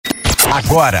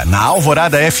Agora, na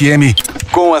Alvorada FM,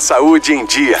 com a saúde em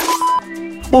dia.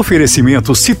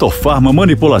 Oferecimento Citofarma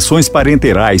Manipulações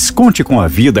Parenterais. Conte com a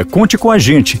vida, conte com a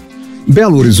gente.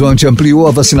 Belo Horizonte ampliou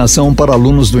a vacinação para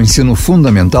alunos do ensino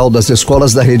fundamental das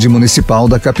escolas da rede municipal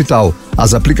da capital.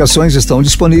 As aplicações estão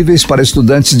disponíveis para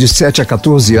estudantes de 7 a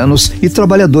 14 anos e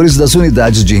trabalhadores das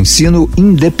unidades de ensino,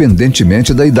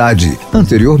 independentemente da idade.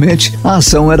 Anteriormente, a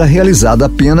ação era realizada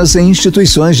apenas em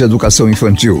instituições de educação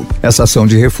infantil. Essa ação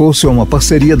de reforço é uma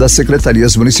parceria das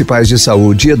Secretarias Municipais de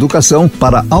Saúde e Educação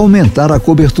para aumentar a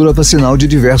cobertura vacinal de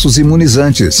diversos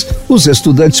imunizantes. Os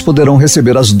estudantes poderão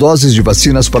receber as doses de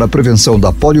vacinas para a prevenção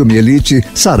da poliomielite,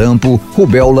 sarampo,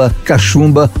 rubéola,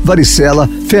 cachumba, varicela,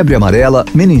 febre amarela,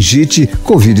 meningite,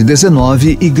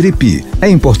 Covid-19 e gripe. É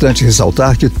importante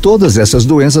ressaltar que todas essas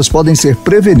doenças podem ser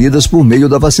prevenidas por meio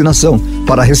da vacinação.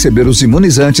 Para receber os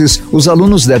imunizantes, os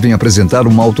alunos devem apresentar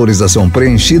uma autorização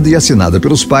preenchida e assinada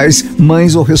pelos pais,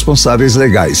 mães ou responsáveis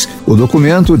legais. O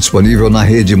documento, disponível na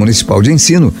rede municipal de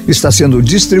ensino, está sendo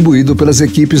distribuído pelas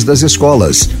equipes das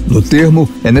escolas. No termo,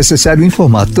 é necessário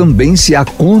informar também se há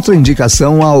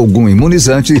contraindicação a algum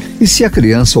imunizante e se a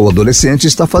criança ou adolescente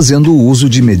está fazendo o uso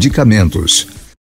de medicamentos.